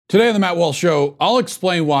Today on the Matt Walsh Show, I'll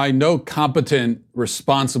explain why no competent,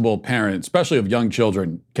 responsible parent, especially of young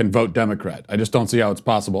children, can vote Democrat. I just don't see how it's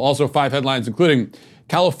possible. Also, 5 headlines, including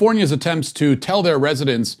California's attempts to tell their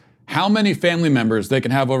residents how many family members they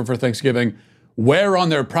can have over for Thanksgiving, where on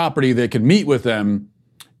their property they can meet with them,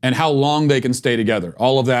 and how long they can stay together.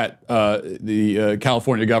 All of that, the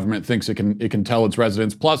California government thinks it can tell its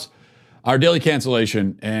residents, plus our daily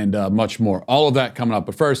cancellation and much more. All of that coming up.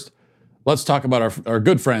 But first, let's talk about our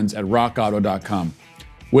good friends at rockauto.com.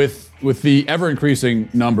 With the ever-increasing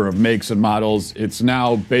number of makes and models, it's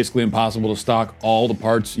now basically impossible to stock all the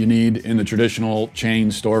parts you need in the traditional chain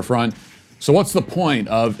storefront. So what's the point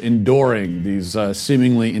of enduring these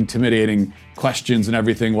seemingly intimidating questions and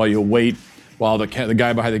everything while you wait, while the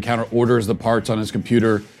guy behind the counter orders the parts on his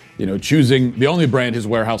computer, choosing the only brand his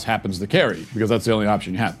warehouse happens to carry, because that's the only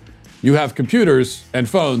option you have. You have computers and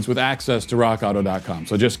phones with access to rockauto.com,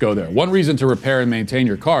 so just go there. One reason to repair and maintain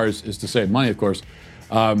your cars is to save money, of course,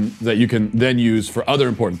 that you can then use for other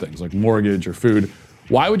important things like mortgage or food.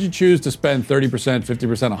 Why would you choose to spend 30%,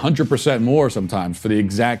 50%, 100% more sometimes for the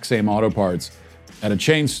exact same auto parts at a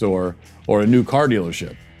chain store or a new car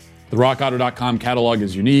dealership? The rockauto.com catalog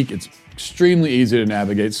is unique. It's extremely easy to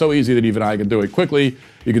navigate, so easy that even I can do it quickly.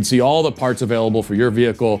 You can see all the parts available for your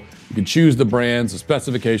vehicle. You can choose the brands, the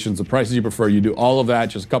specifications, the prices you prefer. You do all of that,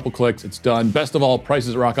 just a couple clicks, it's done. Best of all,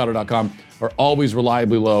 prices at rockauto.com are always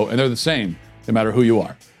reliably low, and they're the same no matter who you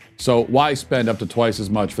are. So why spend up to twice as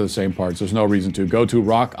much for the same parts? There's no reason to. Go to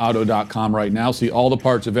rockauto.com right now, see all the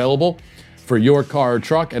parts available for your car or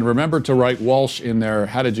truck, and remember to write Walsh in their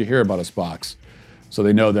 "How did you hear about us" box, so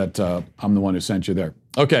they know that I'm the one who sent you there.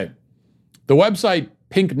 Okay, the website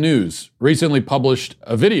Pink News recently published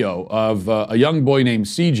a video of a young boy named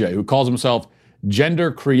CJ who calls himself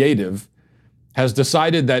gender creative, has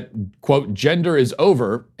decided that, quote, gender is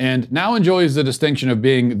over, and now enjoys the distinction of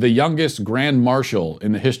being the youngest grand marshal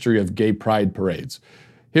in the history of gay pride parades.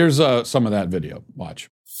 Here's some of that video. Watch.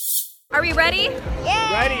 Are we ready?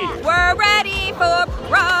 Yeah! Ready! We're ready for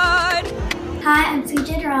pride! Hi, I'm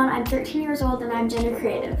CJ Duran. I'm 13 years old and I'm gender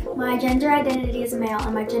creative. My gender identity is male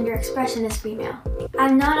and my gender expression is female.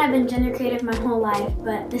 I've been gender creative my whole life,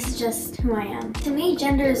 but this is just who I am. To me,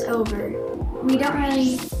 gender is over. We don't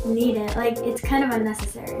really need it, it's kind of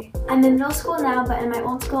unnecessary. I'm in middle school now, but in my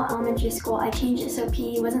old school, elementary school, I changed it so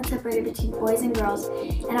PE wasn't separated between boys and girls,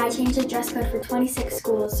 and I changed the dress code for 26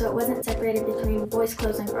 schools so it wasn't separated between boys'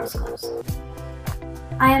 clothes and girls' clothes.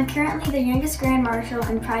 I am currently the youngest Grand Marshal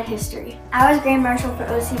in Pride history. I was Grand Marshal for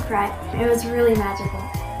OC Pride. It was really magical.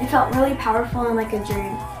 It felt really powerful and like a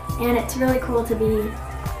dream, and it's really cool to be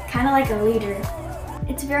kind of like a leader.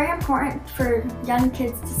 It's very important for young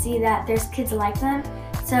kids to see that there's kids like them,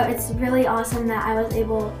 so it's really awesome that I was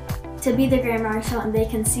able to be the Grand Marshal and they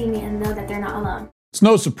can see me and know that they're not alone. It's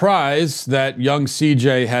no surprise that young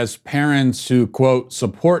CJ has parents who, quote,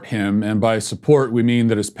 support him, and by support we mean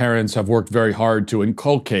that his parents have worked very hard to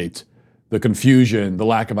inculcate the confusion, the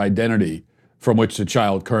lack of identity from which the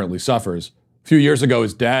child currently suffers. A few years ago,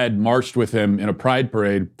 his dad marched with him in a pride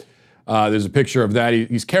parade. There's a picture of that.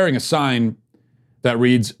 He's carrying a sign that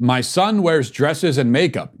reads, "My son wears dresses and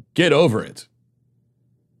makeup. Get over it."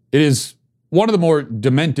 It is one of the more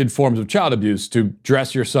demented forms of child abuse to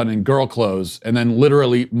dress your son in girl clothes and then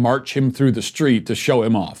literally march him through the street to show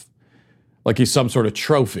him off, like he's some sort of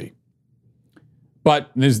trophy.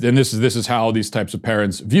 But this is how these types of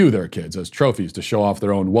parents view their kids, as trophies to show off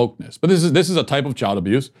their own wokeness. But this is a type of child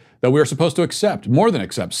abuse that we are supposed to accept, more than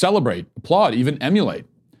accept, celebrate, applaud, even emulate.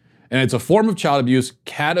 And it's a form of child abuse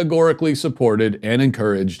categorically supported and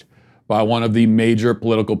encouraged by one of the major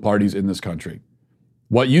political parties in this country.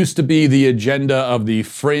 What used to be the agenda of the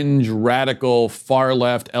fringe, radical,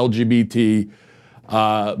 far-left LGBT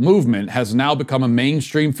movement has now become a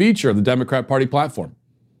mainstream feature of the Democrat Party platform.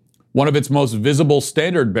 One of its most visible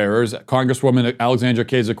standard bearers, Congresswoman Alexandria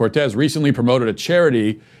Ocasio-Cortez, recently promoted a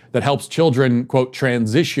charity that helps children, quote,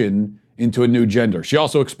 transition into a new gender. She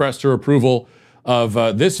also expressed her approval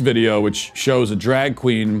of this video, which shows a drag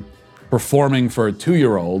queen performing for a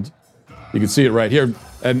 2-year-old. You can see it right here.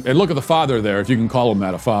 And look at the father there, if you can call him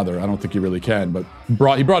that, a father. I don't think you really can, but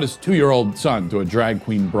he brought his 2-year-old son to a drag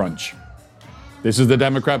queen brunch. This is the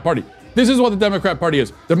Democrat Party. This is what the Democrat Party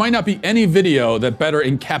is. There might not be any video that better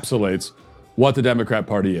encapsulates what the Democrat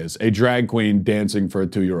Party is: a drag queen dancing for a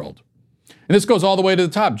 2-year-old. And this goes all the way to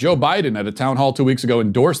the top. Joe Biden at a town hall 2 weeks ago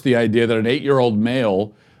endorsed the idea that an 8-year-old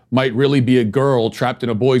male might really be a girl trapped in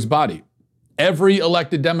a boy's body. Every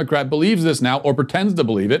elected Democrat believes this now, or pretends to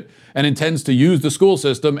believe it, and intends to use the school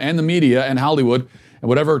system and the media and Hollywood and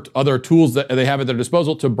whatever other tools that they have at their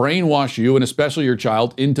disposal to brainwash you, and especially your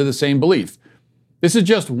child, into the same belief. This is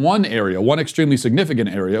just one area, one extremely significant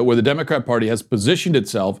area where the Democrat Party has positioned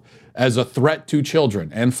itself as a threat to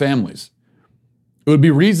children and families. It would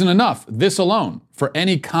be reason enough, this alone, for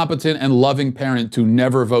any competent and loving parent to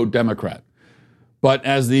never vote Democrat. But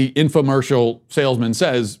as the infomercial salesman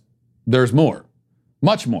says, there's more,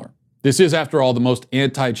 much more. This is, after all, the most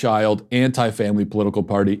anti-child, anti-family political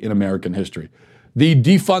party in American history. The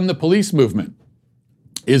defund the police movement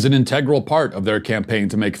is an integral part of their campaign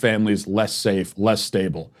to make families less safe, less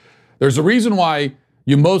stable. There's a reason why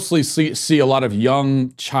you mostly see a lot of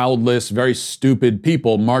young, childless, very stupid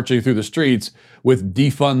people marching through the streets with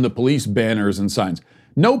defund the police banners and signs.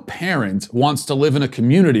 No parent wants to live in a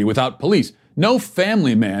community without police. No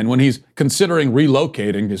family man, when he's considering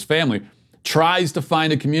relocating his family, tries to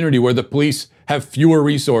find a community where the police have fewer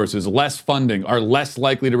resources, less funding, are less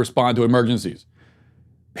likely to respond to emergencies.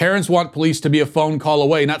 Parents want police to be a phone call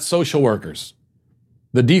away, not social workers.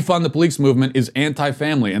 The defund the police movement is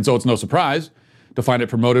anti-family, and so it's no surprise to find it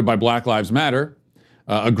promoted by Black Lives Matter,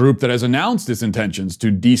 a group that has announced its intentions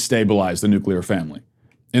to destabilize the nuclear family.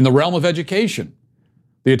 In the realm of education,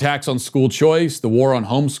 the attacks on school choice, the war on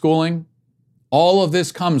homeschooling, all of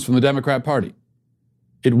this comes from the Democrat Party.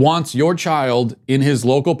 It wants your child in his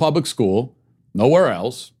local public school, nowhere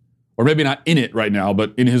else, or maybe not in it right now,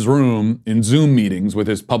 but in his room, in Zoom meetings with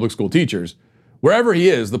his public school teachers. Wherever he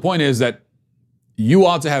is, the point is that you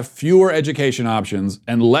ought to have fewer education options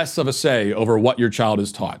and less of a say over what your child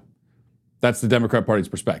is taught. That's the Democrat Party's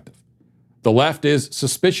perspective. The left is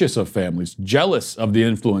suspicious of families, jealous of the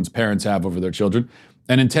influence parents have over their children,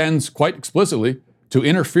 and intends quite explicitly to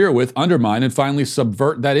interfere with, undermine, and finally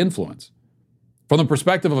subvert that influence. From the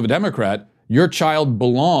perspective of a Democrat, your child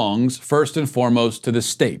belongs first and foremost to the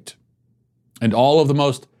state. And all of the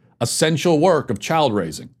most essential work of child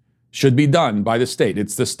raising should be done by the state.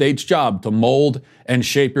 It's the state's job to mold and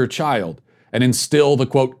shape your child and instill the,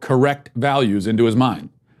 quote, correct values into his mind.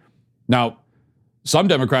 Now, some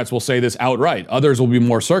Democrats will say this outright. Others will be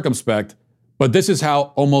more circumspect, but this is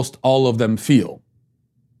how almost all of them feel.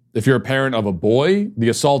 If you're a parent of a boy, the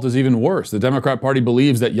assault is even worse. The Democrat Party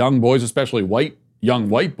believes that young boys, especially young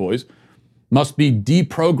white boys, must be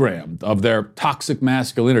deprogrammed of their toxic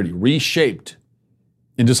masculinity, reshaped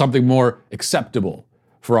into something more acceptable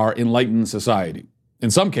for our enlightened society.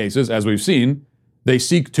 In some cases, as we've seen, they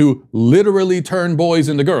seek to literally turn boys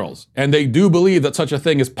into girls, and they do believe that such a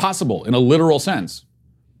thing is possible in a literal sense.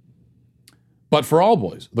 But for all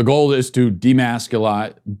boys, the goal is to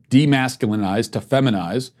demasculinize, to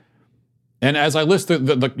feminize. And as I list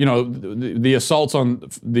the assaults on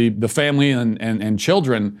the family and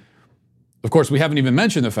children, of course, we haven't even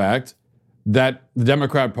mentioned the fact that the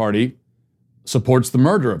Democrat Party supports the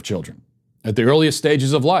murder of children at the earliest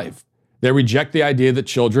stages of life. They reject the idea that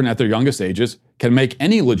children at their youngest ages can make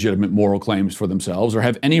any legitimate moral claims for themselves or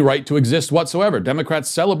have any right to exist whatsoever. Democrats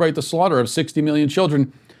celebrate the slaughter of 60 million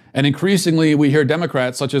children, and increasingly we hear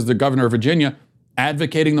Democrats, such as the governor of Virginia,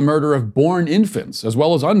 advocating the murder of born infants as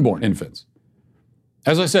well as unborn infants.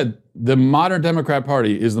 As I said, the modern Democrat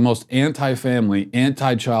Party is the most anti-family,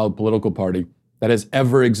 anti-child political party that has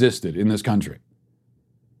ever existed in this country.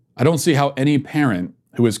 I don't see how any parent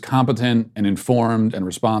who is competent and informed and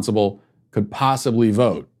responsible could possibly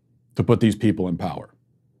vote to put these people in power.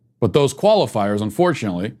 But those qualifiers,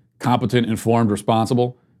 unfortunately, competent, informed,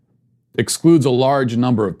 responsible, excludes a large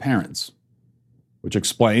number of parents, which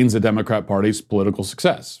explains the Democrat Party's political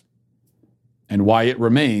success and why it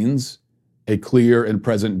remains a clear and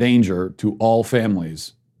present danger to all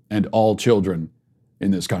families and all children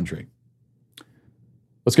in this country.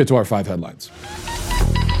 Let's get to our 5 headlines.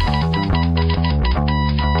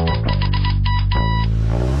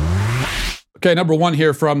 Okay, number 1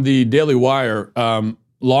 here from the Daily Wire.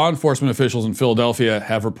 Law enforcement officials in Philadelphia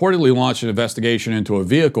have reportedly launched an investigation into a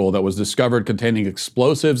vehicle that was discovered containing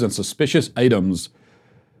explosives and suspicious items,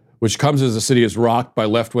 which comes as the city is rocked by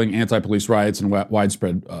left-wing anti-police riots and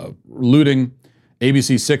widespread looting.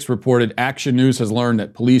 ABC 6 reported Action News has learned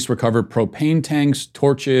that police recovered propane tanks,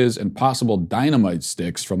 torches, and possible dynamite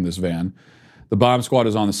sticks from this van. The bomb squad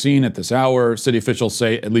is on the scene at this hour. City officials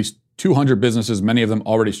say at least 200 businesses, many of them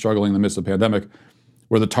already struggling in the midst of the pandemic,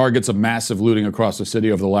 were the targets of massive looting across the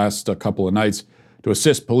city over the last couple of nights. To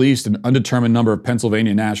assist police, an undetermined number of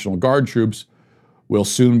Pennsylvania National Guard troops will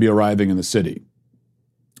soon be arriving in the city.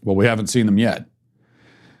 Well, we haven't seen them yet.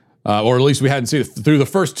 Or at least we hadn't seen it. Through the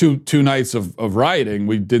first two nights of rioting,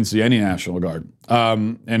 we didn't see any National Guard.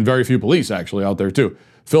 And very few police, actually, out there, too.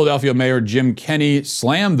 Philadelphia Mayor Jim Kenney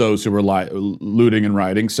slammed those who were looting and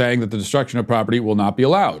rioting, saying that the destruction of property will not be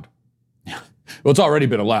allowed. Well, it's already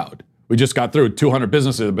been allowed. We just got through 200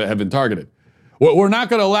 businesses that have been targeted. We're not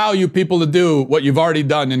going to allow you people to do what you've already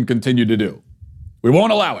done and continue to do. We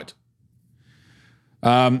won't allow it.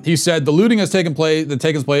 He said the looting that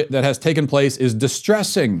has taken place is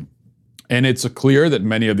distressing. And it's clear that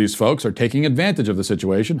many of these folks are taking advantage of the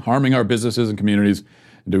situation, harming our businesses and communities,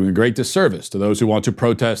 and doing a great disservice to those who want to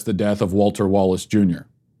protest the death of Walter Wallace Jr.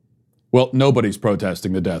 Well, nobody's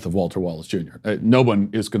protesting the death of Walter Wallace Jr. No one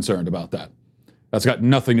is concerned about that. That's got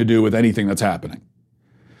nothing to do with anything that's happening.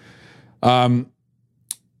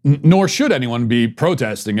 Nor should anyone be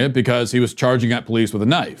protesting it because he was charging at police with a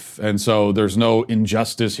knife. And so there's no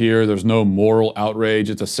injustice here. There's no moral outrage.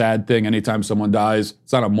 It's a sad thing anytime someone dies.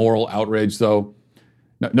 It's not a moral outrage, though.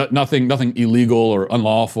 Nothing illegal or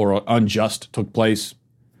unlawful or unjust took place.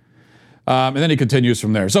 And then he continues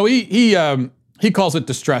from there. So he calls it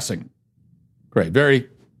distressing. Great.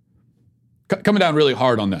 Coming down really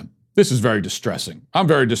hard on them. This is very distressing. I'm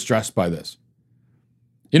very distressed by this.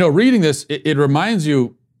 You know, reading this, it reminds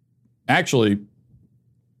you, actually,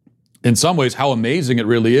 in some ways, how amazing it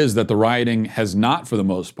really is that the rioting has not, for the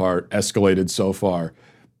most part, escalated so far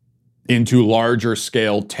into larger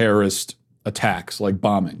scale terrorist attacks like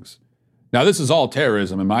bombings. Now, this is all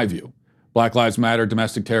terrorism, in my view. Black Lives Matter,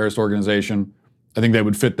 domestic terrorist organization. I think they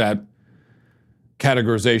would fit that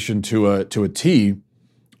categorization to a T.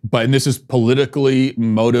 And this is politically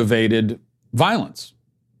motivated violence.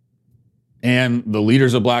 And the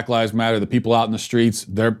leaders of Black Lives Matter, the people out in the streets,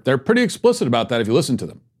 they're pretty explicit about that if you listen to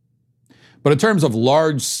them. But in terms of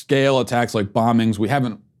large-scale attacks like bombings, we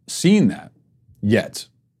haven't seen that yet.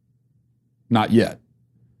 Not yet.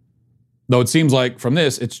 Though it seems like from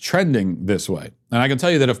this, it's trending this way. And I can tell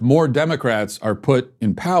you that if more Democrats are put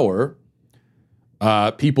in power,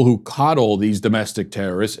 people who coddle these domestic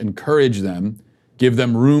terrorists, encourage them, give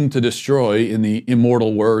them room to destroy, in the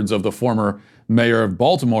immortal words of the former mayor of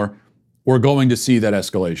Baltimore, we're going to see that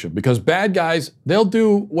escalation. Because bad guys, they'll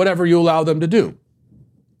do whatever you allow them to do.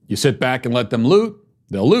 You sit back and let them loot,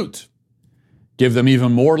 they'll loot. Give them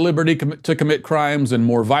even more liberty to commit crimes and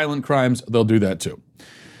more violent crimes, they'll do that too.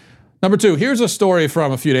 Number two, here's a story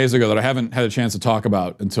from a few days ago that I haven't had a chance to talk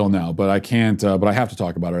about until now, but I have to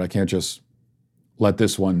talk about it. I can't just let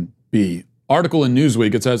this one be. Article in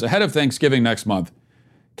Newsweek, it says, ahead of Thanksgiving next month,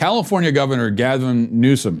 California Governor Gavin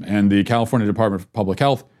Newsom and the California Department of Public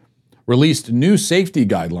Health released new safety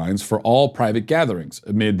guidelines for all private gatherings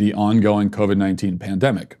amid the ongoing COVID-19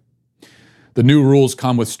 pandemic. The new rules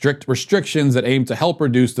come with strict restrictions that aim to help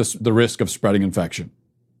reduce the risk of spreading infection.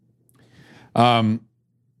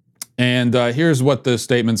 Here's what the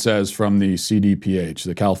statement says from the CDPH,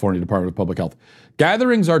 the California Department of Public Health.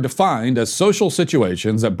 Gatherings are defined as social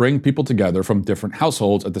situations that bring people together from different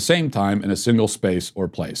households at the same time in a single space or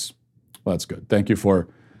place. Well, that's good. Thank you for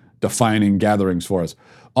defining gatherings for us.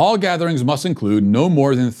 All gatherings must include no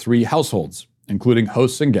more than 3 households, including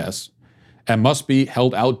hosts and guests, and must be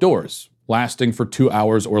held outdoors, lasting for 2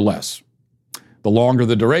 hours or less. The longer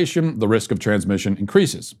the duration, the risk of transmission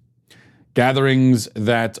increases. Gatherings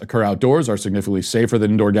that occur outdoors are significantly safer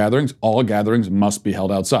than indoor gatherings. All gatherings must be held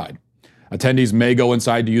outside. Attendees may go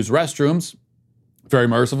inside to use restrooms. Very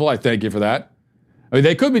merciful. I thank you for that. I mean,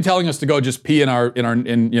 they could be telling us to go just pee in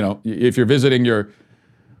if you're visiting your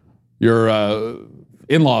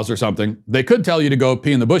in-laws or something, they could tell you to go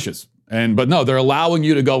pee in the bushes. But no, they're allowing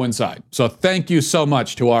you to go inside. So thank you so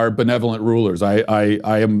much to our benevolent rulers. I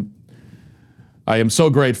am so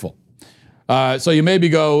grateful. So you maybe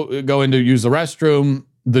go in to use the restroom.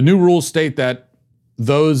 The new rules state that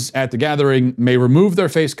those at the gathering may remove their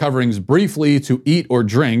face coverings briefly to eat or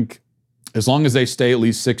drink, as long as they stay at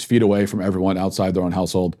least 6 feet away from everyone outside their own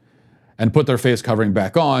household, and put their face covering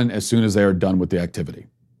back on as soon as they are done with the activity.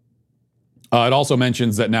 It also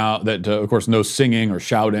mentions that of course, no singing or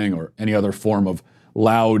shouting or any other form of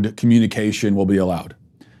loud communication will be allowed.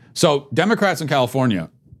 So Democrats in California,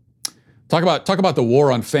 talk about the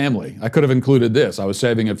war on family. I could have included this. I was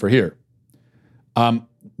saving it for here.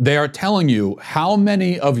 They are telling you how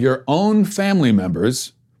many of your own family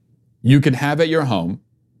members you can have at your home,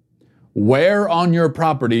 where on your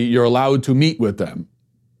property you're allowed to meet with them,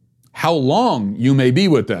 how long you may be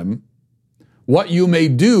with them, what you may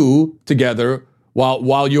do together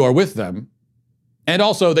while you are with them, and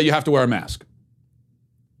also that you have to wear a mask.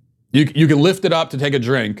 You can lift it up to take a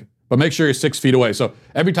drink, but make sure you're 6 feet away. So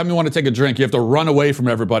every time you want to take a drink, you have to run away from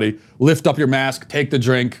everybody, lift up your mask, take the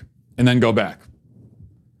drink, and then go back.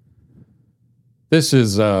 This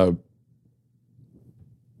is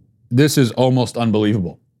almost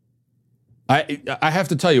unbelievable. I have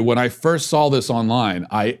to tell you, when I first saw this online,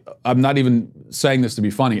 I'm not even saying this to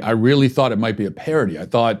be funny. I really thought it might be a parody. I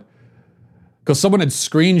thought, because someone had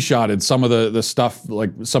screenshotted some of the stuff,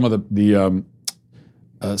 like some of the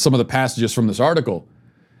some of the passages from this article.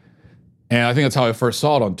 And I think that's how I first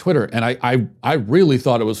saw it on Twitter. And I really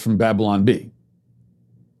thought it was from Babylon Bee.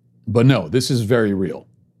 But no, this is very real.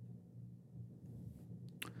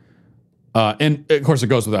 And of course, it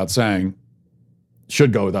goes without saying,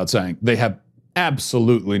 should go without saying, they have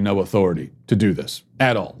absolutely no authority to do this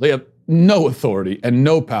at all. They have no authority and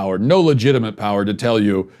no power, no legitimate power to tell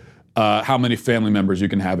you how many family members you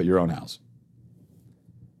can have at your own house.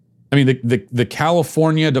 I mean, the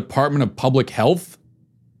California Department of Public Health,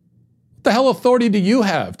 what the hell authority do you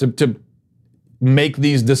have to make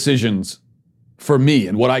these decisions for me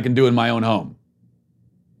and what I can do in my own home?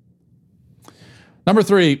 Number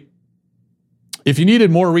 3, if you needed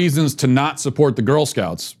more reasons to not support the Girl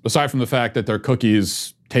Scouts, aside from the fact that their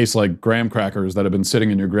cookies taste like graham crackers that have been sitting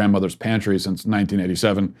in your grandmother's pantry since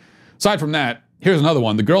 1987, aside from that, here's another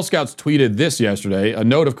one. The Girl Scouts tweeted this yesterday, a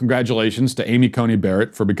note of congratulations to Amy Coney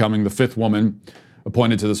Barrett for becoming the 5th woman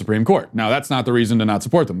appointed to the Supreme Court. Now, that's not the reason to not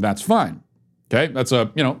support them. That's fine. Okay? That's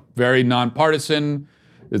a, very nonpartisan.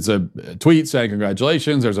 It's a tweet saying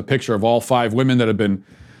congratulations. There's a picture of all 5 women that have been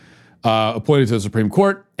appointed to the Supreme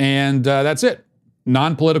Court, and that's it.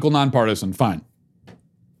 Non-political, nonpartisan, fine.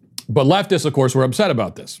 But leftists, of course, were upset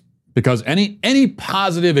about this because any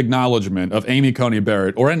positive acknowledgement of Amy Coney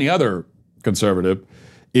Barrett or any other conservative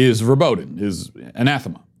is verboten, is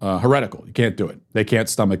anathema, heretical. You can't do it. They can't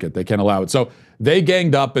stomach it. They can't allow it. So they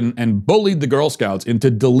ganged up and bullied the Girl Scouts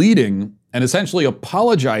into deleting and essentially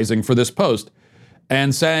apologizing for this post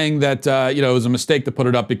and saying that it was a mistake to put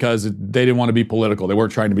it up because they didn't want to be political. They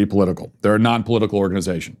weren't trying to be political. They're a non-political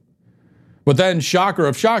organization. But then, shocker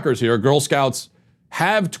of shockers here, Girl Scouts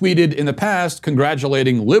have tweeted in the past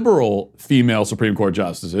congratulating liberal female Supreme Court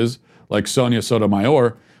justices like Sonia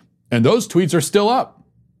Sotomayor, and those tweets are still up.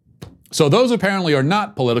 So those apparently are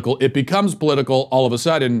not political. It becomes political all of a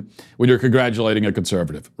sudden when you're congratulating a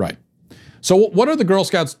conservative. Right. So what are the Girl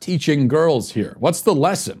Scouts teaching girls here? What's the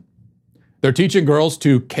lesson? They're teaching girls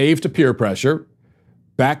to cave to peer pressure,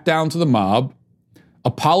 back down to the mob,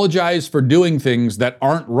 apologize for doing things that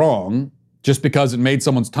aren't wrong just because it made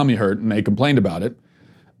someone's tummy hurt and they complained about it,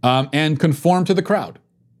 and conform to the crowd.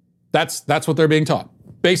 That's what they're being taught.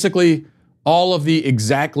 Basically, all of the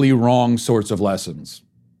exactly wrong sorts of lessons.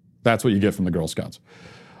 That's what you get from the Girl Scouts.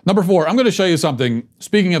 Number 4, I'm going to show you something.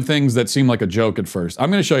 Speaking of things that seem like a joke at first, I'm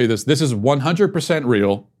going to show you this. This is 100%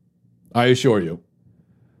 real, I assure you.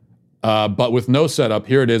 But with no setup,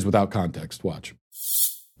 here it is without context. Watch.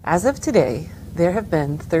 As of today, there have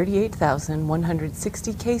been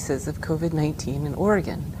 38,160 cases of COVID-19 in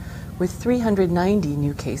Oregon, with 390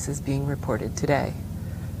 new cases being reported today.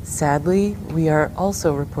 Sadly, we are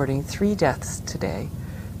also reporting 3 deaths today,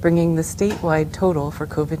 bringing the statewide total for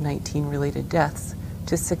COVID-19 related deaths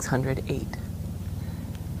to 608.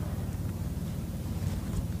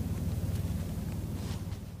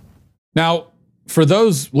 Now, for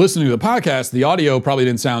those listening to the podcast, the audio probably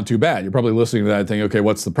didn't sound too bad. You're probably listening to that and thinking, okay,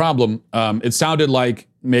 what's the problem? It sounded like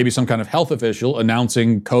maybe some kind of health official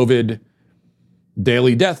announcing COVID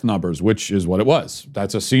daily death numbers, which is what it was.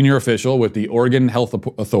 That's a senior official with the Oregon Health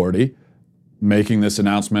Authority making this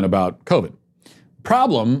announcement about COVID.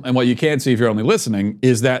 Problem, and what you can't see if you're only listening,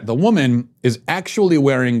 is that the woman is actually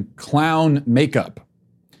wearing clown makeup.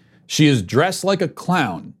 She is dressed like a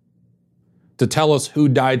clown to tell us who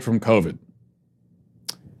died from COVID.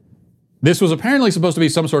 This was apparently supposed to be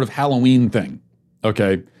some sort of Halloween thing,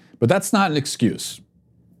 okay? But that's not an excuse.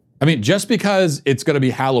 I mean, just because it's going to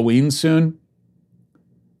be Halloween soon,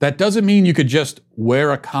 that doesn't mean you could just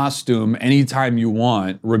wear a costume anytime you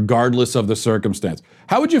want, regardless of the circumstance.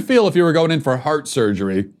 How would you feel if you were going in for heart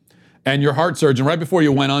surgery and your heart surgeon, right before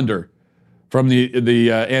you went under from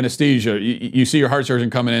the anesthesia, you see your heart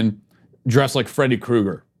surgeon coming in dressed like Freddy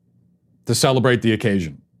Krueger to celebrate the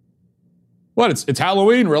occasion? What, it's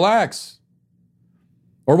Halloween, relax.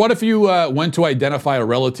 Or what if you went to identify a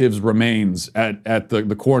relative's remains at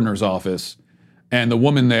the coroner's office and the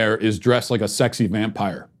woman there is dressed like a sexy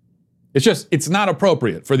vampire? It's not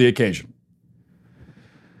appropriate for the occasion.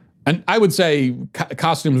 And I would say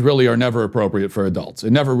costumes really are never appropriate for adults.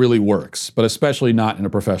 It never really works, but especially not in a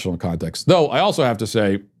professional context. Though I also have to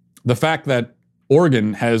say the fact that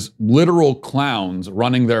Oregon has literal clowns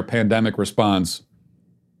running their pandemic response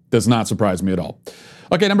does not surprise me at all.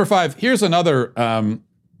 Okay, number 5, here's another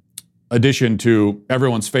addition to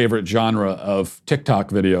everyone's favorite genre of TikTok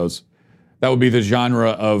videos. That would be the genre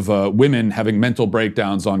of women having mental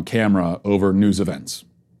breakdowns on camera over news events.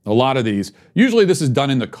 A lot of these. Usually this is done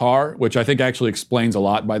in the car, which I think actually explains a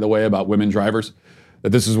lot, by the way, about women drivers. That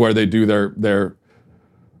this is where they do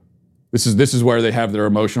this is where they have their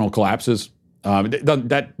emotional collapses.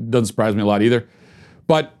 That doesn't surprise me a lot either.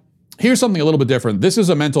 But here's something a little bit different. This is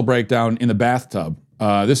a mental breakdown in the bathtub.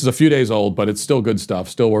 This is a few days old, but it's still good stuff,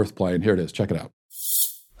 still worth playing. Here it is. Check it out.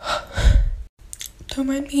 Don't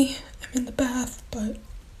mind me. I'm in the bath, but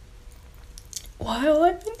while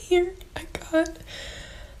I'm in here, I got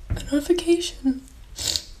a notification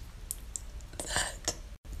that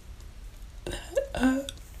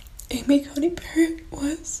Amy Coney Barrett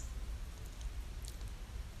was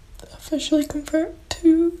officially confirmed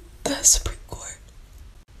to the Supreme Court.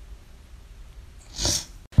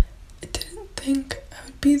 I didn't think I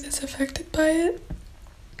would be this affected by it,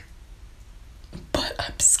 but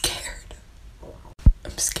I'm scared.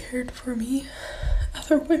 I'm scared for me,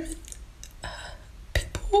 other women,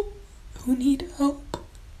 people who need help,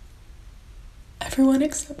 everyone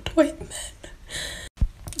except white men.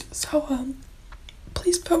 So,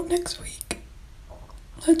 please vote next week.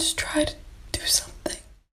 Let's try to do something.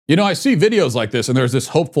 You know, I see videos like this, and there's this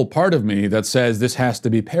hopeful part of me that says this has to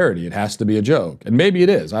be parody. It has to be a joke. And maybe it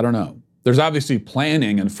is. I don't know. There's obviously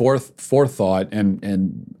planning and forethought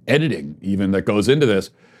and editing even that goes into this.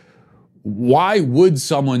 Why would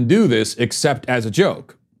someone do this except as a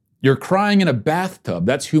joke? You're crying in a bathtub.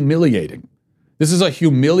 That's humiliating. This is a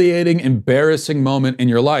humiliating, embarrassing moment in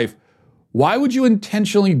your life. Why would you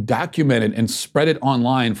intentionally document it and spread it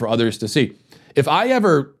online for others to see? If I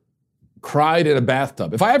ever cried in a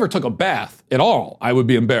bathtub, if I ever took a bath at all, I would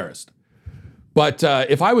be embarrassed. But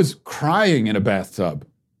if I was crying in a bathtub,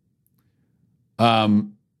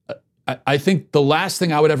 I think the last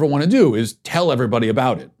thing I would ever want to do is tell everybody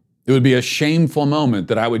about it. It would be a shameful moment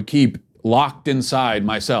that I would keep locked inside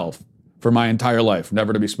myself for my entire life,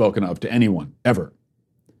 never to be spoken of to anyone, ever.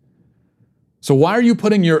 So why are you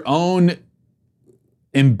putting your own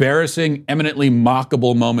embarrassing, eminently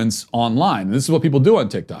mockable moments online? And this is what people do on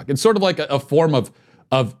TikTok. It's sort of like a form of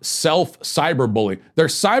self-cyberbullying. They're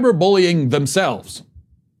cyberbullying themselves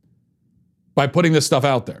by putting this stuff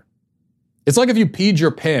out there. It's like if you peed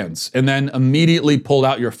your pants and then immediately pulled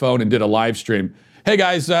out your phone and did a live stream. Hey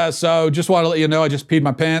guys, so just want to let you know I just peed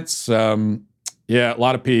my pants. Yeah, a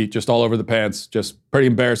lot of pee just all over the pants. Just pretty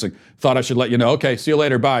embarrassing. Thought I should let you know. Okay, see you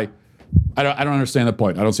later. Bye. I don't understand the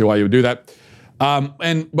point. I don't see why you would do that.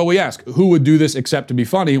 But we ask, who would do this except to be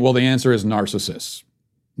funny? Well, the answer is narcissists.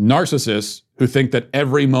 Narcissists who think that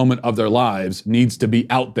every moment of their lives needs to be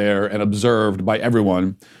out there and observed by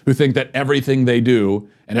everyone, who think that everything they do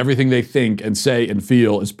and everything they think and say and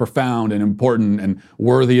feel is profound and important and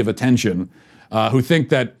worthy of attention, who think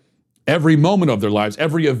that every moment of their lives,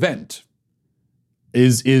 every event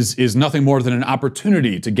is nothing more than an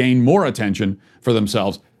opportunity to gain more attention for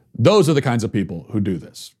themselves. Those are the kinds of people who do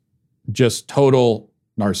this. Just total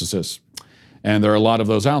narcissists. And there are a lot of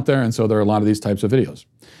those out there, and so there are a lot of these types of videos.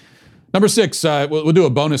 Number 6, we'll do a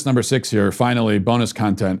bonus number 6 here, finally, bonus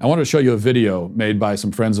content. I want to show you a video made by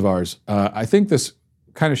some friends of ours. I think this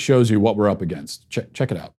kind of shows you what we're up against.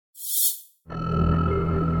 Check it out.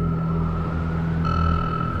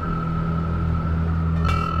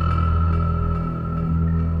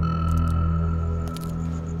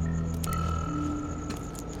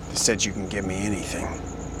 They said you can give me anything.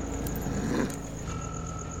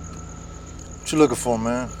 What you looking for,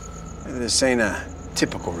 man? This ain't a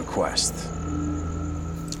typical request.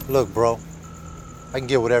 Look, bro, I can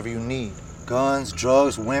get whatever you need. Guns,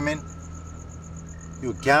 drugs, women.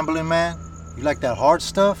 You a gambling man? You like that hard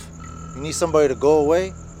stuff? You need somebody to go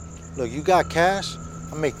away? Look, you got cash?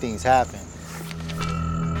 I'll make things happen.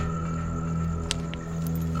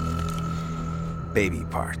 Baby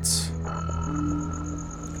parts.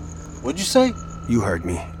 What'd you say? You heard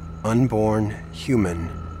me. Unborn human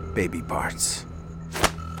baby parts.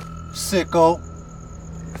 Sicko.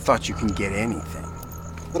 I thought you can get anything.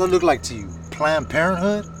 What'd it look like to you? Planned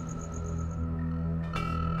Parenthood?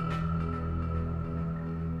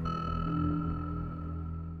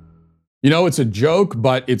 You know, it's a joke,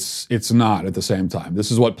 but it's not at the same time. This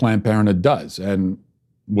is what Planned Parenthood does and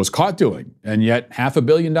was caught doing. And yet $500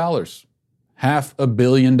 million, $500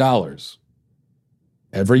 million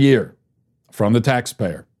every year from the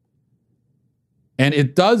taxpayer. And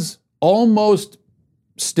it does almost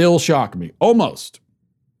still shock me, almost,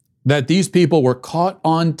 that these people were caught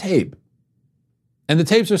on tape. And the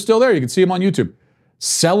tapes are still there. You can see them on YouTube.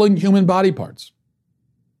 Selling human body parts.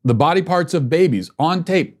 The body parts of babies on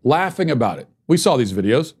tape, laughing about it. We saw these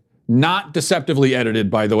videos. Not deceptively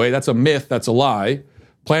edited, by the way. That's a myth. That's a lie.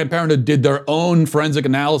 Planned Parenthood did their own forensic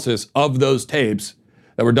analysis of those tapes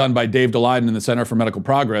that were done by Dave Daleiden in the Center for Medical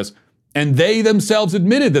Progress. And they themselves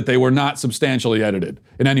admitted that they were not substantially edited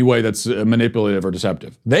in any way that's manipulative or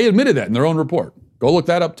deceptive. They admitted that in their own report. Go look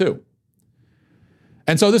that up too.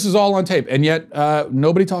 And so this is all on tape, and yet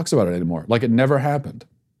nobody talks about it anymore, like it never happened.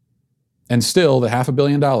 And still, the $500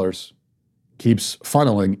 million keeps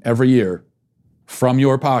funneling every year from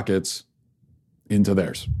your pockets into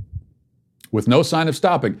theirs, with no sign of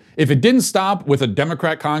stopping. If it didn't stop with a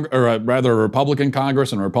Democrat a Republican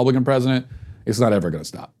Congress and a Republican president, it's not ever going to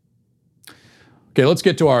stop. Okay, let's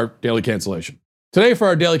get to our daily cancellation. Today for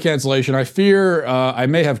our daily cancellation, I fear I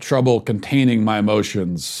may have trouble containing my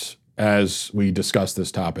emotions as we discuss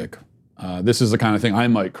this topic. This is the kind of thing I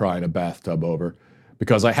might cry in a bathtub over,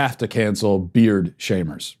 because I have to cancel beard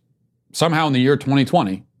shamers. Somehow in the year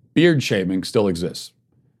 2020, beard shaming still exists.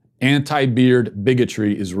 Anti-beard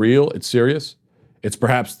bigotry is real, it's serious. It's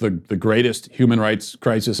perhaps the greatest human rights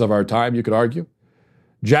crisis of our time, you could argue.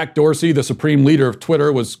 Jack Dorsey, the supreme leader of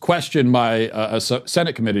Twitter, was questioned by a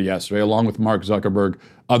Senate committee yesterday, along with Mark Zuckerberg,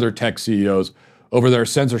 other tech CEOs, over their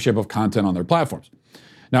censorship of content on their platforms.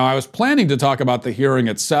 Now, I was planning to talk about the hearing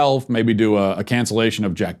itself, maybe do a cancellation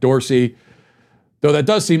of Jack Dorsey, though that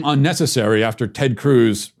does seem unnecessary after Ted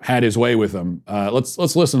Cruz had his way with him. Let's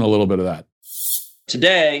listen to a little bit of that.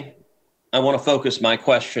 Today, I want to focus my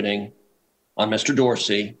questioning on Mr.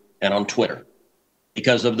 Dorsey and on Twitter.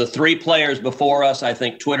 Because of the three players before us, I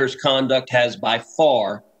think Twitter's conduct has by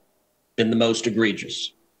far been the most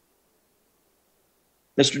egregious.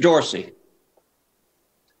 Mr. Dorsey,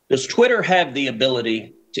 does Twitter have the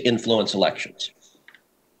ability to influence elections?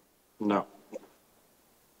 No.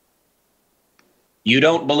 You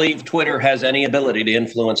don't believe Twitter has any ability to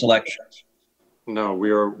influence elections? No,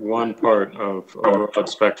 we are one part of a broad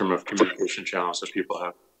spectrum of communication channels that people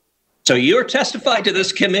have. So you're testifying to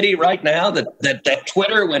this committee right now that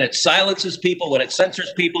Twitter, when it silences people, when it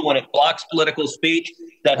censors people, when it blocks political speech,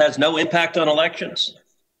 that has no impact on elections?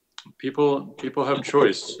 People have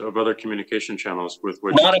choice of other communication channels with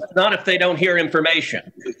which... Not if they don't hear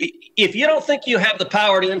information. If you don't think you have the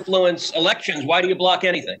power to influence elections, why do you block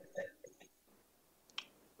anything?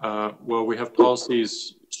 Well, we have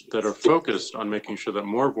policies that are focused on making sure that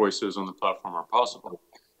more voices on the platform are possible.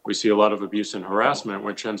 We see a lot of abuse and harassment,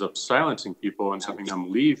 which ends up silencing people and having them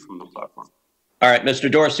leave from the platform. All right,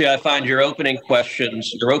 Mr. Dorsey, I find your opening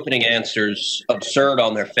questions, your opening answers absurd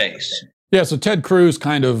on their face. Yeah, so Ted Cruz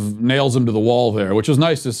kind of nails him to the wall there, which was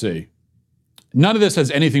nice to see. None of this has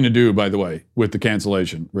anything to do, by the way, with the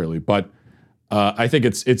cancellation, really, but I think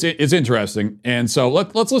it's interesting. And so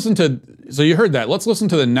let's listen to, so you heard that. Let's listen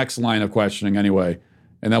to the next line of questioning anyway,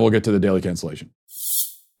 and then we'll get to the daily cancellation.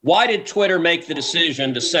 Why did Twitter make the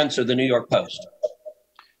decision to censor the New York Post?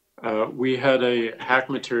 We had a hack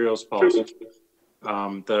materials policy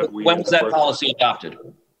that we... When was that policy adopted?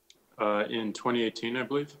 In 2018, I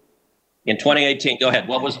believe. In 2018, go ahead.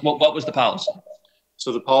 What was the policy?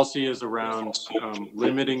 So the policy is around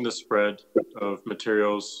limiting the spread of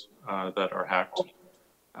materials that are hacked.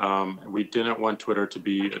 We didn't want Twitter to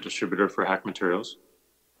be a distributor for hack materials.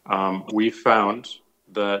 We found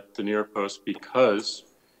that the New York Post, because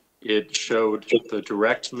it showed the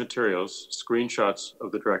direct materials, screenshots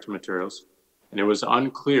of the direct materials, and it was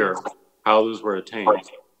unclear how those were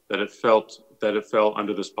attained, that it fell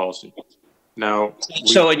under this policy. Now,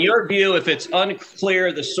 so in your view, if it's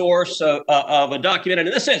unclear the source of a document, and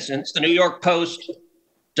in this instance, the New York Post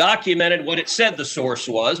documented what it said the source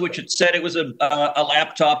was, which it said it was a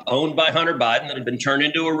laptop owned by Hunter Biden that had been turned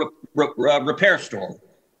into a repair store.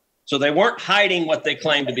 So they weren't hiding what they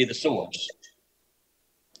claimed to be the source.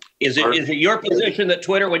 Is it your position that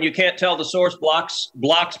Twitter, when you can't tell the source,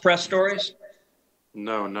 blocks press stories?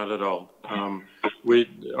 No, not at all.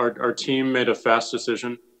 Our team made a fast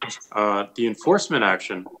decision. The enforcement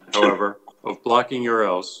action, however, of blocking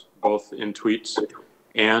URLs, both in tweets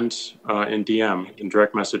and in DM, in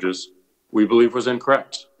direct messages, we believe was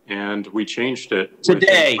incorrect. And we changed it.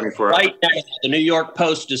 Today, right now, the New York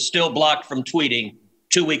Post is still blocked from tweeting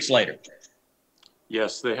 2 weeks later.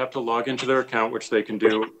 Yes, they have to log into their account, which they can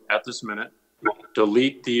do at this minute,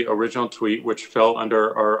 delete the original tweet, which fell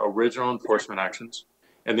under our original enforcement actions,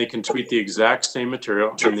 and they can tweet the exact same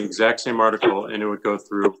material in the exact same article, and it would go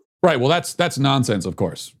through. Right, well, that's nonsense, of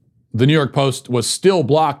course. The New York Post was still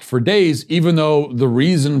blocked for days, even though the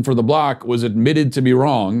reason for the block was admitted to be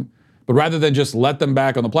wrong. But rather than just let them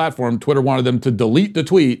back on the platform, Twitter wanted them to delete the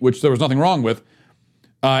tweet, which there was nothing wrong with,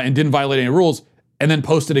 and didn't violate any rules, and then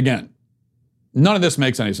post it again. None of this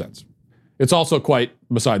makes any sense. It's also quite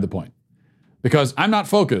beside the point, because I'm not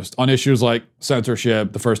focused on issues like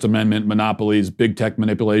censorship, the First Amendment, monopolies, big tech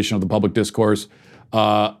manipulation of the public discourse,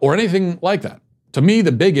 or anything like that. To me,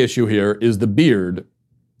 the big issue here is the beard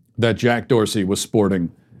that Jack Dorsey was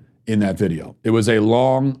sporting in that video. It was a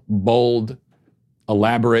long, bold,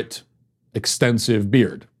 elaborate, extensive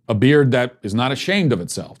beard A beard that is not ashamed of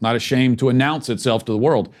itself, not ashamed to announce itself to the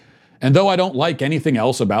world. And though I don't like anything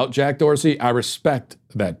else about Jack Dorsey, I respect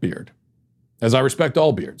that beard, as I respect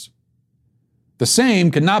all beards. The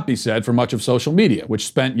same cannot be said for much of social media, which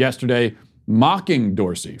spent yesterday mocking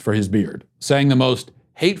Dorsey for his beard, saying the most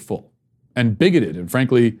hateful and bigoted and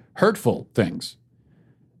frankly hurtful things.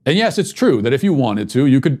 And yes, it's true that if you wanted to,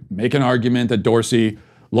 you could make an argument that Dorsey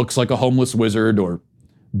looks like a homeless wizard or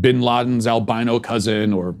Bin Laden's albino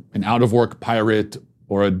cousin or an out-of-work pirate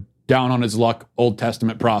or a down-on-his-luck Old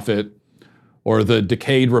Testament prophet or the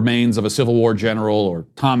decayed remains of a Civil War general or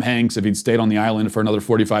Tom Hanks if he'd stayed on the island for another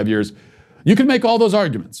 45 years. You could make all those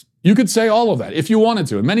arguments. You could say all of that if you wanted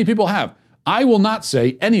to, and many people have. I will not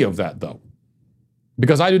say any of that, though,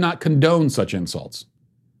 because I do not condone such insults.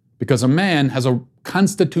 Because a man has a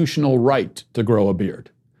constitutional right to grow a beard.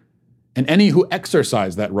 And any who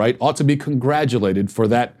exercise that right ought to be congratulated for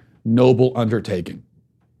that noble undertaking.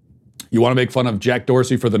 You want to make fun of Jack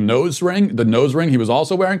Dorsey for the nose ring he was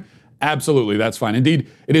also wearing? Absolutely, that's fine. Indeed,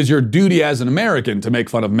 it is your duty as an American to make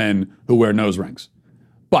fun of men who wear nose rings.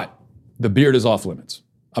 But the beard is off limits.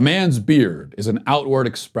 A man's beard is an outward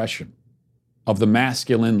expression of the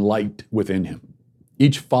masculine light within him.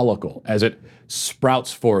 Each follicle, as it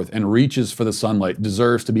sprouts forth and reaches for the sunlight,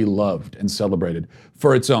 deserves to be loved and celebrated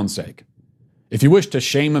for its own sake. If you wish to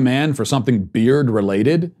shame a man for something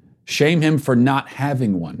beard-related, shame him for not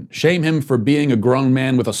having one. Shame him for being a grown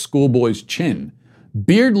man with a schoolboy's chin.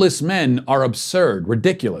 Beardless men are absurd,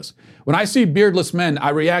 ridiculous. When I see beardless men, I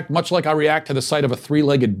react much like I react to the sight of a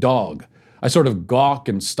three-legged dog. I sort of gawk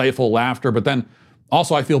and stifle laughter, but then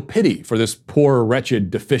also I feel pity for this poor, wretched,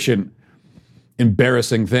 deficient,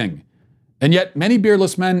 embarrassing thing. And yet many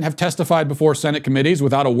beardless men have testified before Senate committees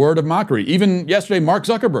without a word of mockery. Even yesterday, Mark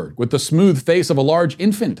Zuckerberg, with the smooth face of a large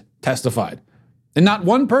infant, testified. And not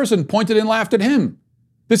one person pointed and laughed at him.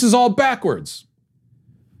 This is all backwards.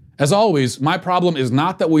 As always, my problem is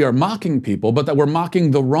not that we are mocking people, but that we're mocking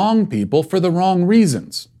the wrong people for the wrong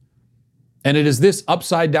reasons. And it is this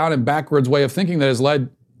upside down and backwards way of thinking that has led,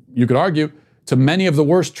 you could argue, to many of the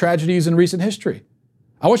worst tragedies in recent history.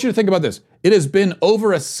 I want you to think about this. It has been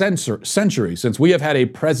over a century since we have had a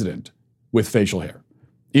president with facial hair.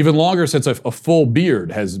 Even longer since a full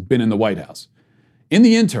beard has been in the White House. In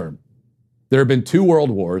the interim, there have been 2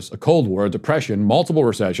 world wars, a Cold War, a depression, multiple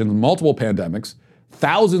recessions, multiple pandemics,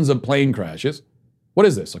 thousands of plane crashes. What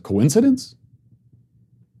is this, a coincidence?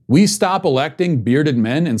 We stop electing bearded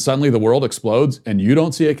men and suddenly the world explodes and you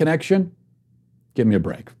don't see a connection? Give me a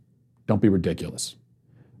break. Don't be ridiculous.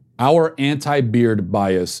 Our anti-beard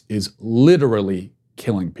bias is literally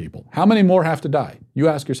killing people. How many more have to die? You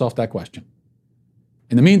ask yourself that question.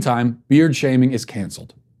 In the meantime, beard shaming is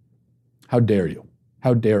canceled. How dare you?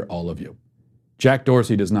 How dare all of you? Jack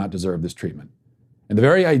Dorsey does not deserve this treatment. And the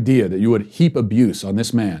very idea that you would heap abuse on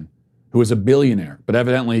this man who is a billionaire but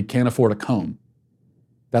evidently can't afford a comb,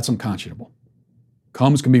 that's unconscionable.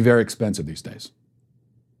 Combs can be very expensive these days.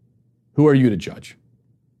 Who are you to judge?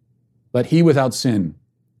 Let he without sin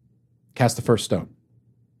cast the first stone,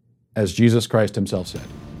 as Jesus Christ himself said.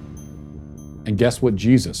 And guess what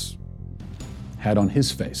Jesus had on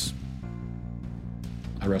his face?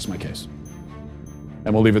 I rest my case.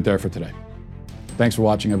 And we'll leave it there for today. Thanks for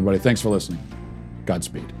watching, everybody. Thanks for listening.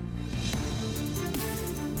 Godspeed.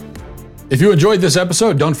 If you enjoyed this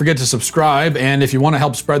episode, don't forget to subscribe. And if you want to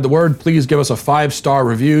help spread the word, please give us a 5-star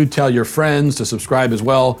review. Tell your friends to subscribe as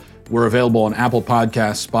well. We're available on Apple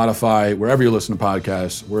Podcasts, Spotify, wherever you listen to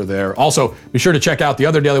podcasts, we're there. Also, be sure to check out the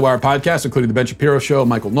other Daily Wire podcasts, including The Ben Shapiro Show,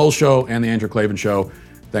 Michael Knowles Show, and The Andrew Klavan Show.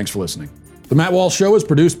 Thanks for listening. The Matt Walsh Show is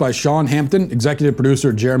produced by Sean Hampton, executive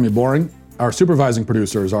producer Jeremy Boring. Our supervising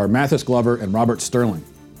producers are Mathis Glover and Robert Sterling.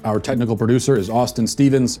 Our technical producer is Austin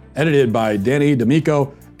Stevens, edited by Danny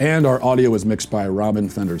D'Amico, and our audio is mixed by Robin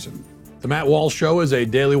Fenderson. The Matt Walsh Show is a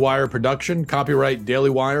Daily Wire production, copyright Daily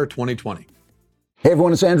Wire 2020. Hey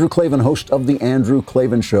everyone, it's Andrew Klavan, host of The Andrew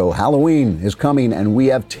Klavan Show. Halloween is coming and we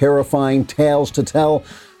have terrifying tales to tell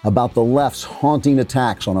about the left's haunting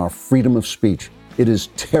attacks on our freedom of speech. It is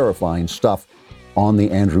terrifying stuff on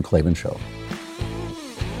The Andrew Klavan Show.